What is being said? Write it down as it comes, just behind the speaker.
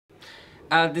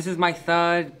This is my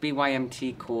third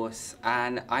BYMT course,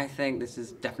 and I think this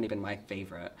has definitely been my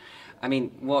favourite. I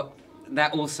mean,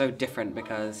 they're all so different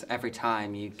because every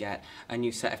time you get a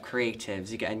new set of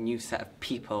creatives, you get a new set of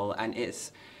people, and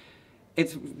it's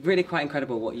really quite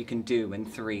incredible what you can do in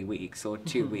 3 weeks or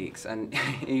 2 weeks, and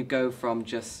you go from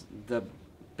just the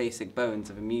basic bones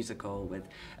of a musical with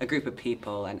a group of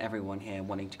people and everyone here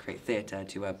wanting to create theatre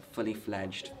to a fully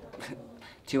fledged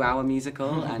 2-hour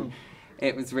musical, and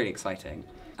it was really exciting.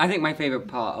 I think my favourite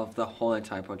part of the whole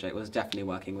entire project was definitely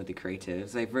working with the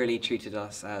creatives. They've really treated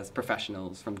us as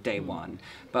professionals from day one,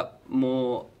 but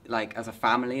more like as a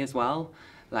family as well.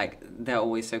 Like, they're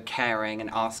always so caring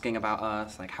and asking about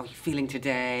us, like, how are you feeling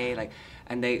today? Like,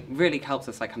 and they really helps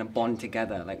us like kind of bond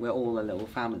together, like we're all a little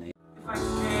family. If I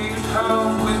stayed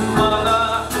home with mother,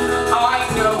 I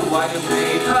know I'd have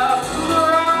made her